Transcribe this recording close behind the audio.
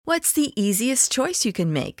What's the easiest choice you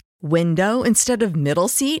can make? Window instead of middle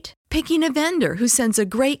seat? Picking a vendor who sends a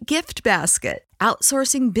great gift basket?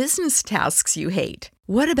 Outsourcing business tasks you hate?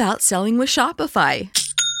 What about selling with Shopify?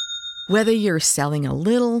 Whether you're selling a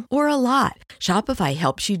little or a lot, Shopify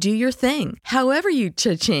helps you do your thing, however you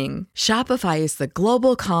cha-ching. Shopify is the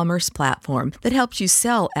global commerce platform that helps you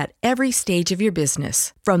sell at every stage of your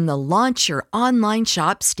business. From the launch your online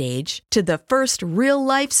shop stage to the first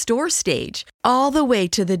real-life store stage, all the way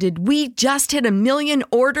to the did we just hit 1 million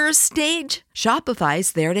orders stage.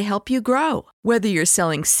 Shopify's there to help you grow. Whether you're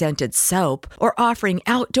selling scented soap or offering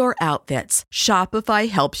outdoor outfits, Shopify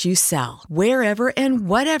helps you sell. Wherever and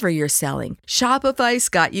whatever you're selling, Shopify's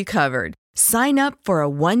got you covered. Sign up for a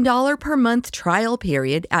 $1 per month trial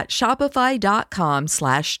period at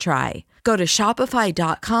shopify.com/try. Go to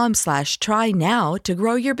shopify.com/try now to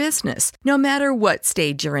grow your business, no matter what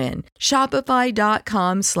stage you're in.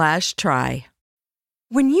 Shopify.com/try.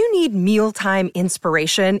 When you need mealtime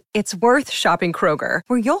inspiration, it's worth shopping Kroger,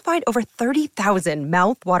 where you'll find over 30,000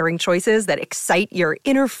 mouth-watering choices that excite your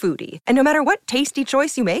inner foodie. And no matter what tasty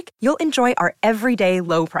choice you make, you'll enjoy our everyday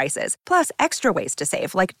low prices, plus extra ways to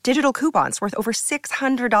save, like digital coupons worth over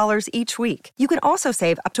 $600 each week. You can also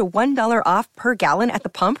save up to $1 off per gallon at the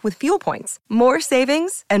pump with fuel points. More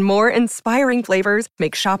savings and more inspiring flavors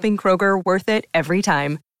make shopping Kroger worth it every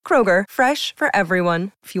time. Kroger, fresh for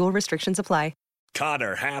everyone. Fuel restrictions apply.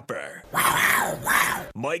 Connor Happer.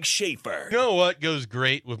 Mike Schaefer. You know what goes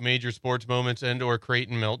great with major sports moments and or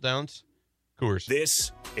Creighton meltdowns? Coors.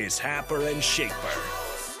 This is Happer and Schaefer.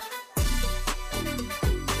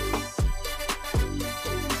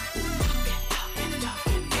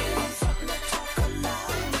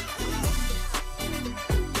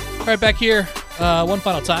 All right, back here one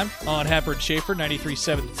final time on Happer and Schaefer,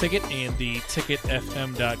 93.7 The Ticket and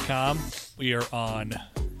theticketfm.com. We are on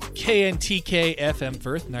KNTK FM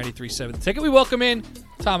Firth, 93.7 The Ticket. We welcome in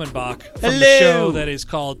Tom and Bach from the show that is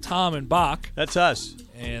called Tom and Bach. That's us.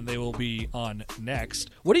 And they will be on next.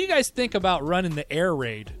 What do you guys think about running the air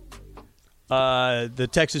raid? The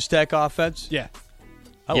Texas Tech offense? Yeah.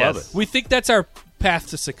 I love it. We think that's our path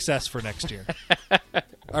to success for next year.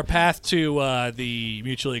 Our path to the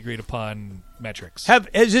mutually agreed upon metrics.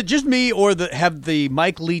 Is it just me, or have the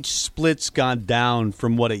Mike Leach splits gone down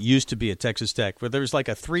from what it used to be at Texas Tech, where there was like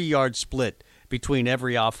a 3-yard split between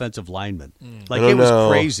every offensive lineman? Like, it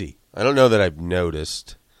was crazy. I don't know that I've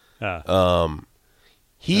noticed. They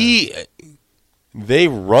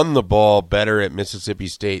run the ball better at Mississippi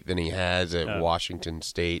State than he has at Washington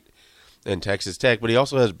State and Texas Tech, but he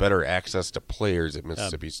also has better access to players at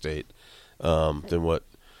Mississippi State than what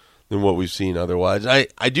we've seen otherwise.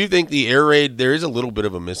 I do think the air raid, there is a little bit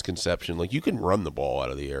of a misconception. Like, you can run the ball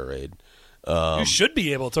out of the air raid. You should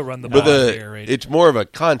be able to run the ball out of the air raid. It's more of a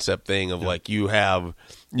concept thing of like your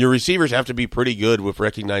receivers have to be pretty good with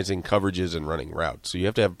recognizing coverages and running routes. So you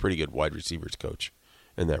have to have a pretty good wide receivers coach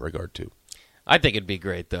in that regard too. I think it'd be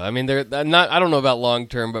great, though. I mean, I don't know about long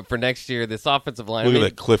term, but for next year, this offensive line. Look at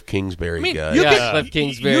that Cliff Kingsbury guy. Cliff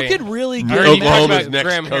Kingsbury. You could really get Oklahoma's next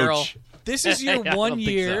Graham coach. This is your 1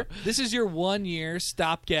 year. This is your 1 year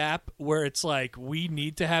stopgap where it's like we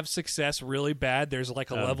need to have success really bad. There's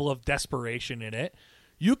like a level of desperation in it.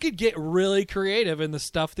 You could get really creative in the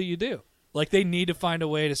stuff that you do. Like, they need to find a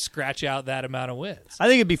way to scratch out that amount of wins. I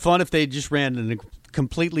think it'd be fun if they just ran a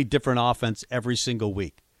completely different offense every single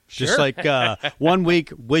week. Sure. Just like 1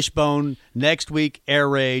 week wishbone, next week air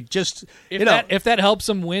raid. Just if that helps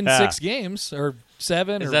them win 6 games or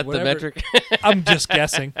 7 is or that whatever. the metric? I'm just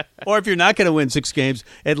guessing. Or if you're not going to win 6 games,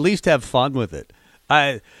 at least have fun with it.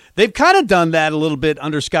 They've kind of done that a little bit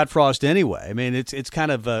under Scott Frost anyway. I mean, it's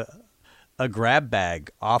kind of a grab bag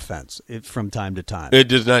offense from time to time. It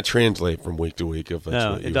does not translate from week to week. If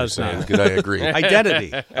that's what you were saying, because I agree.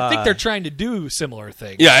 Identity. I think they're trying to do similar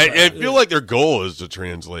things. Yeah, I feel like their goal is to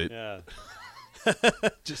translate. Yeah.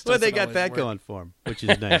 Well, they got that going for them, which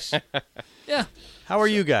is nice. Yeah. How are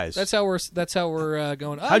you guys? That's how we're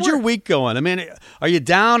going. How's your week going? I mean, are you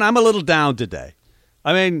down? I'm a little down today.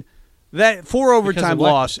 I mean, that 4 overtime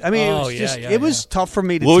loss. I mean, it was tough for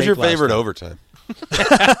me to. What was your favorite overtime?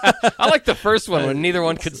 I like the first one when neither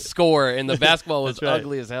one could score and the basketball was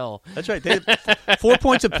ugly as hell. That's right. They had 4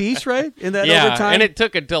 points apiece, right? In that overtime. And it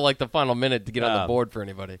took until like the final minute to get on the board for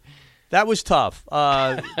anybody. That was tough.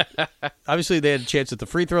 Obviously, they had a chance at the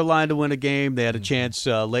free throw line to win a game. They had a chance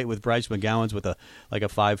late with Bryce McGowan's with a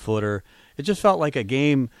 5-footer. It just felt like a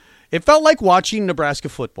game. It felt like watching Nebraska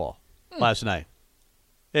football last night.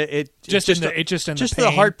 The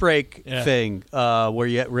heartbreak thing where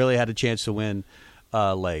you really had a chance to win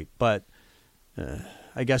late. But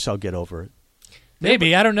I guess I'll get over it.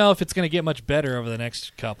 Maybe. I don't know if it's going to get much better over the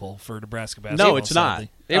next couple for Nebraska basketball. No, it's not.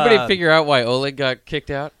 sadly. Anybody figure out why Oleg got kicked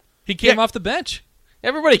out? He came off the bench.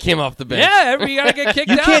 Everybody came off the bench. Yeah, you got to get kicked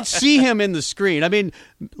You out. can't see him in the screen. I mean,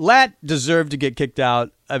 Lat deserved to get kicked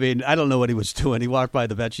out. I mean, I don't know what he was doing. He walked by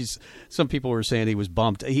the bench. Some people were saying he was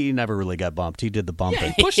bumped. He never really got bumped. He did the bumping.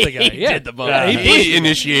 Yeah, he pushed the guy. He Yeah. did the bump. He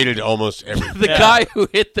initiated almost everything. The guy who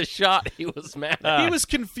hit the shot, he was mad. He was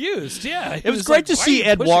confused. Yeah. It was great to see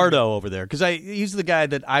Eduardo over there because he's the guy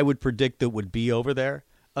that I would predict that would be over there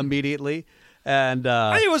immediately. And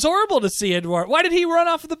I think it was horrible to see Eduardo. Why did he run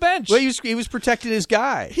off of the bench? well, he was protecting his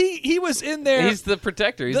guy. He was in there. He's the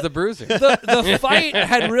protector. He's the bruiser. The fight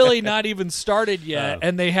had really not even started yet,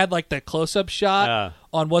 and they had like the close-up shot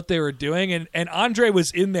on what they were doing, and Andre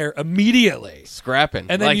was in there immediately. Scrapping.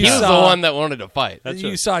 And then like you he was saw- the one that wanted to fight.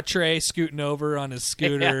 You saw Trey scooting over on his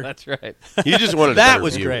scooter. Yeah, that's right. He just wanted That better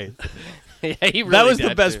was view. great. Yeah, he really That was the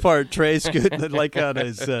did, best too. part. Trey scooting like on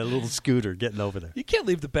his little scooter, getting over there. You can't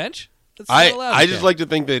leave the bench. That's not allowed. I just like to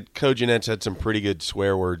think that Kojanets had some pretty good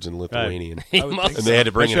swear words in Lithuanian. He I would must think And they had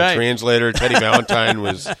to bring That's in right. a translator. Teddy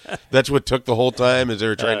Valentine that's what took the whole time as they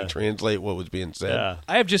were trying to translate what was being said. Yeah,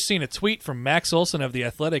 I have just seen a tweet from Max Olson of The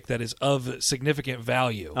Athletic that is of significant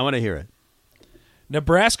value. I want to hear it.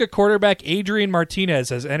 Nebraska quarterback Adrian Martinez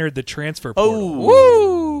has entered the transfer portal.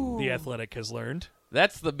 Woo! The Athletic has learned.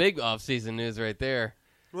 That's the big off-season news right there.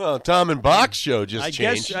 Well, Tom and Bach's show just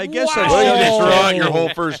changed. I guess Wow. Well, you just Oh. throw out your whole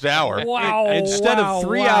first hour. Wow. Instead wow, of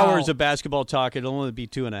 3 wow. hours of basketball talk, it'll only be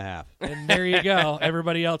 2.5. And there you go.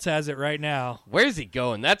 Everybody else has it right now. Where's he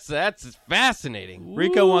going? That's fascinating.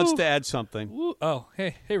 Rico wants to add something. Ooh. Oh,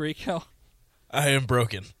 hey, Rico. I am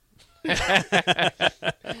broken.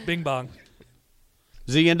 Bing bong.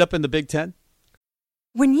 Does he end up in the Big Ten?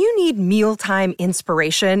 When you need mealtime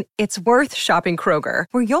inspiration, it's worth shopping Kroger,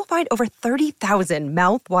 where you'll find over 30,000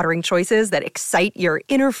 mouth-watering choices that excite your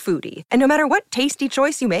inner foodie. And no matter what tasty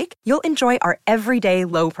choice you make, you'll enjoy our everyday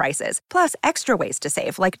low prices, plus extra ways to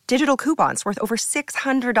save, like digital coupons worth over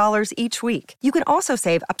 $600 each week. You can also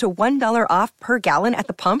save up to $1 off per gallon at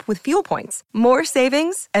the pump with fuel points. More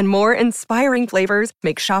savings and more inspiring flavors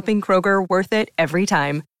make shopping Kroger worth it every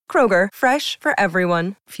time. Kroger, fresh for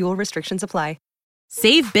everyone. Fuel restrictions apply.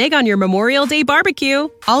 Save big on your Memorial Day barbecue,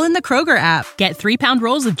 all in the Kroger app. Get 3-pound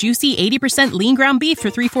rolls of juicy 80% lean ground beef for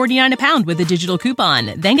 $3.49 a pound with a digital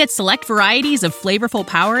coupon. Then get select varieties of flavorful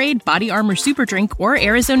Powerade, Body Armor Super Drink, or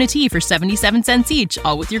Arizona tea for 77 cents each,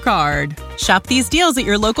 all with your card. Shop these deals at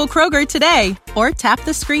your local Kroger today, or tap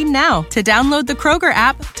the screen now to download the Kroger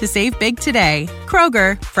app to save big today.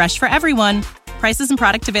 Kroger, fresh for everyone. Prices and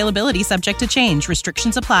product availability subject to change.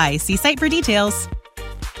 Restrictions apply. See site for details.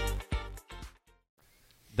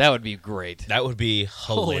 That would be great. That would be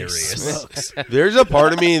Holy hilarious. smokes. There's a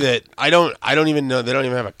part of me that I don't even know. They don't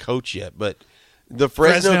even have a coach yet, but the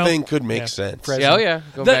Fresno thing could make sense. Yeah, oh yeah.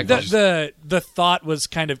 Go back. The thought was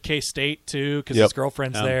kind of K-State, too, because his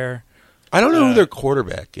girlfriend's there. I don't know who their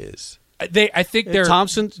quarterback is. I think they're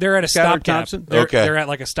Thompson? They're at a Skylar stopgap. Thompson? Okay. They're at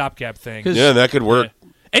like a stopgap thing. Yeah, that could work.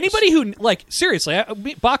 Anybody who seriously,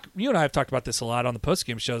 Bach, you and I have talked about this a lot on the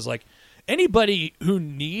postgame shows. Like anybody who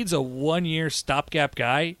needs a 1-year stopgap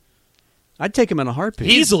guy, I'd take him in a heartbeat.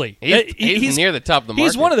 easily. He's near the top of the market.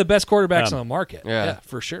 He's one of the best quarterbacks on the market. Yeah.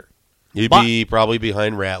 For sure. He'd be probably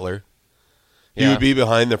behind Rattler. He Yeah. would be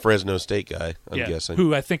behind the Fresno State guy. I'm Yeah. guessing.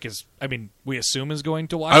 Who I think is, we assume is going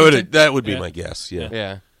to I Washington. would. That would be Yeah. my guess. Yeah.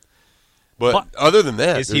 Yeah. But other than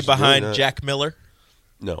that, Is he there's behind really not- Jack Miller?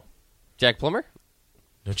 No. Jack Plummer?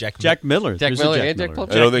 No, Jack Miller. Jack There's a Miller, Jack yeah, Jack Miller.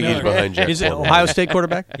 Plummer. I don't think he's Miller. behind Jack. Is it Plummer. Ohio State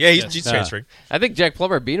quarterback? Yeah, he's transferring. I think Jack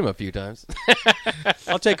Plummer beat him a few times.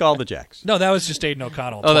 I'll take all the Jacks. No, that was just Aiden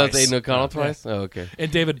O'Connell. Oh, that was twice. Aiden O'Connell twice? Oh, okay.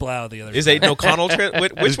 And David Blau the other. Is time. Aiden O'Connell?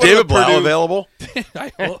 Which Is one David of the Blau Purdue, available?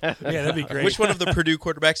 Yeah, that'd be great. Which one of the Purdue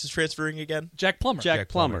quarterbacks is transferring again? Jack Plummer. Jack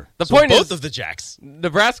Plummer. The So point both is, of the Jacks.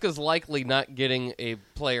 Nebraska's likely not getting a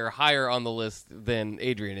player higher on the list than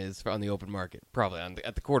Adrian is on the open market, probably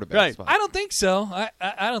at the quarterback Right. spot. I don't think so.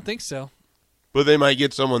 I don't think so. But they might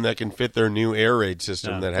get someone that can fit their new air raid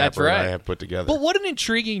system that That's Happer and I right. have put together. But what an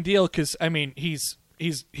intriguing deal! Because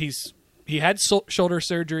he had shoulder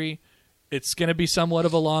surgery. It's going to be somewhat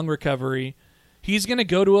of a long recovery. He's going to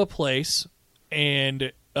go to a place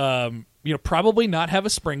and probably not have a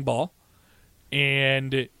spring ball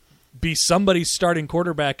and be somebody's starting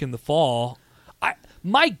quarterback in the fall.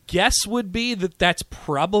 My guess would be that that's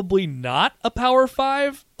probably not a Power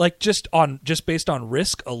 5, like just based on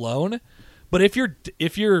risk alone. But if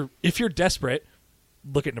you're desperate,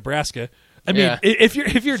 look at Nebraska. I mean, Yeah. if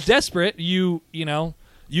you're desperate, you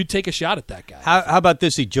take a shot at that guy. How about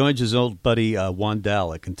this? He joins his old buddy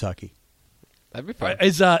Wandell at Kentucky. That'd be fun.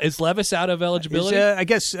 Is Levis out of eligibility? I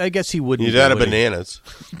guess he wouldn't. He's be, out of would he? bananas.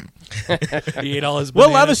 He ate all his Well,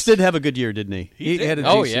 bananas. Levis did have a good year, didn't he? He did. had a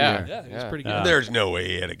Oh, decent yeah. year. Yeah, he was pretty good. There's no way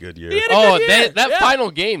he had a good year. That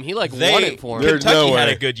final game, he won it for him. There's Kentucky no had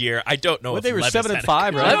way. a good year. I don't know Well, if they were Levis 7 had and a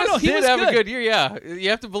 5, good right? No, Levis he did was have a good. good year, yeah. You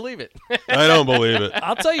have to believe it. I don't believe it.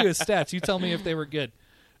 I'll tell you his stats. You tell me if they were good.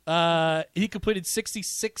 He completed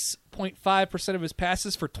 66.5% of his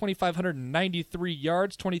passes for 2,593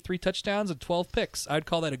 yards, 23 touchdowns, and 12 picks. I'd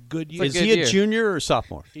call that a good year. It's Is a he good a year. junior or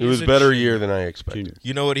sophomore? It was a better year than I expected.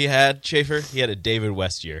 You know what he had, Schaefer? He had a David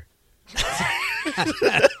West year.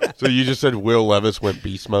 So you just said Will Levis went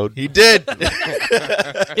beast mode? He did.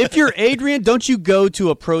 If you're Adrian, don't you go to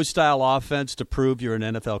a pro-style offense to prove you're an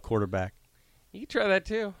NFL quarterback? You can try that,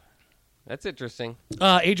 too. That's interesting.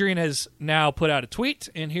 Adrian has now put out a tweet,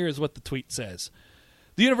 and here is what the tweet says.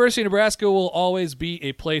 The University of Nebraska will always be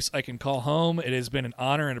a place I can call home. It has been an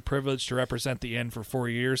honor and a privilege to represent the N for 4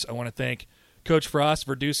 years. I want to thank Coach Frost,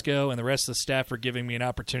 Verduzco, and the rest of the staff for giving me an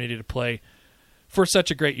opportunity to play for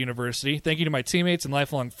such a great university. Thank you to my teammates and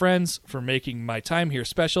lifelong friends for making my time here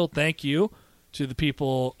special. Thank you to the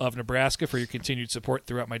people of Nebraska for your continued support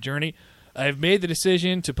throughout my journey. I have made the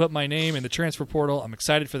decision to put my name in the transfer portal. I'm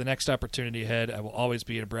excited for the next opportunity ahead. I will always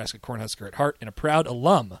be a Nebraska Cornhusker at heart and a proud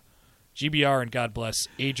alum. GBR and God bless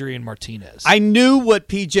Adrian Martinez. I knew what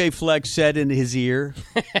PJ Flex said in his ear.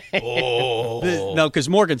 No, because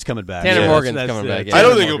Morgan's coming back. Tanner Yeah, Morgan's that's- coming that's- back, yeah. I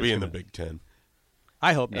don't think Morgan's he'll be in the coming Big Ten. back.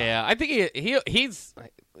 I hope not. Yeah, I think he's.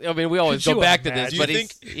 I mean, we always Could go you back to imagine? this, but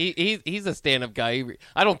Do you he's a stand-up guy.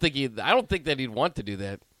 I don't think that he'd want to do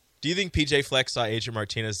that. Do you think PJ Flex saw Adrian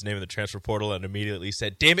Martinez's name in the transfer portal and immediately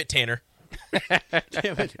said, "Damn it, Tanner"?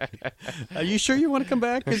 Damn it. Are you sure you want to come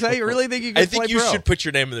back? Because I really think you can I think play you pro. should put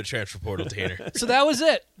your name in the transfer portal, Tanner. So that was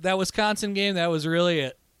it. That Wisconsin game, that was really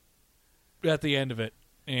it at the end of it.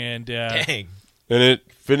 And Dang. And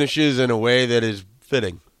it finishes in a way that is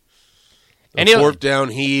fitting. And A he'll- fourth down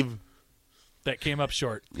heave. that came up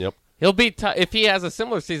short. Yep. He'll be if he has a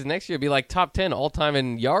similar season next year, he'll be like top 10 all time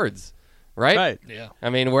in yards, right? Right. Yeah. I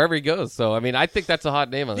mean, wherever he goes. So I mean, I think that's a hot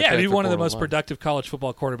name on the Yeah, he'd be transfer one of the portal most line. productive college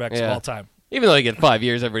football quarterbacks of Yeah. all time. Even though he gets 5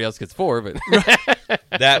 years, everybody else gets 4. But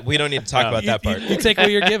That we don't need to talk about that part. You take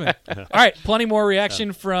what you're given. All right, plenty more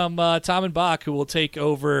reaction from Tom and Bach, who will take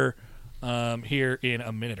over here in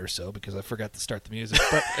a minute or so because I forgot to start the music.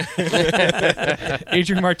 But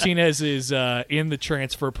Adrian Martinez is in the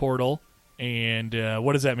transfer portal. And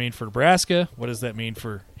what does that mean for Nebraska? What does that mean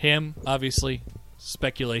for him? Obviously,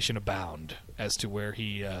 speculation abound as to where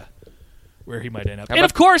he might end up. And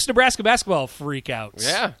of course, Nebraska basketball freakouts.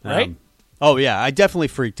 Yeah. right. Oh, yeah. I definitely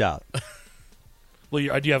freaked out. Well,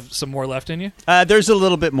 do you have some more left in you? There's a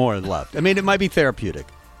little bit more left. I mean, it might be therapeutic.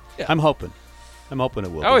 Yeah. I'm hoping it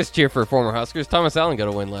will I be. always cheer for former Huskers. Thomas Allen got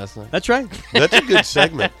a win last night. That's right. That's a good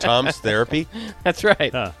segment. Tom's therapy. That's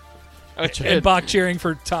right. And Bach cheering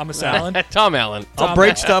for Thomas Allen. Tom Allen. I'll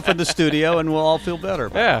break stuff in the studio and we'll all feel better.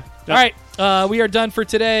 Yeah. All right, we are done for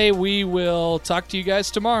today. We will talk to you guys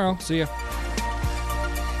tomorrow. See ya.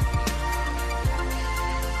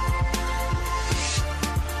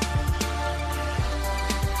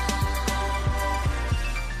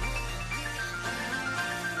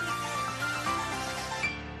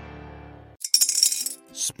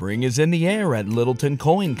 Spring is in the air at Littleton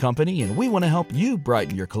Coin Company, and we want to help you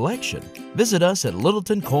brighten your collection. Visit us at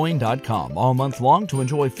littletoncoin.com all month long to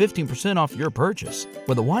enjoy 15% off your purchase.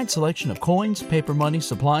 With a wide selection of coins, paper money,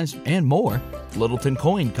 supplies, and more, Littleton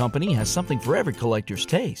Coin Company has something for every collector's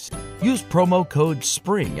taste. Use promo code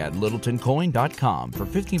SPRING at littletoncoin.com for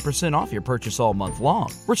 15% off your purchase all month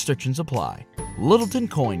long. Restrictions apply. Littleton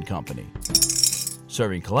Coin Company.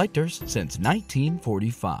 Serving collectors since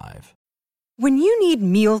 1945. When you need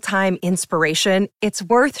mealtime inspiration, it's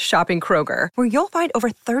worth shopping Kroger, where you'll find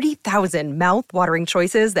over 30,000 mouth-watering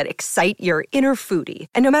choices that excite your inner foodie.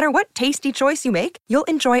 And no matter what tasty choice you make, you'll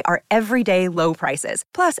enjoy our everyday low prices,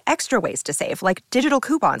 plus extra ways to save, like digital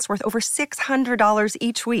coupons worth over $600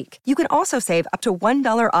 each week. You can also save up to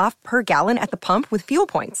 $1 off per gallon at the pump with fuel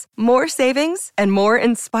points. More savings and more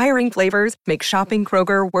inspiring flavors make shopping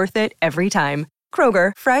Kroger worth it every time.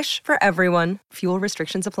 Kroger, fresh for everyone. Fuel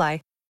restrictions apply.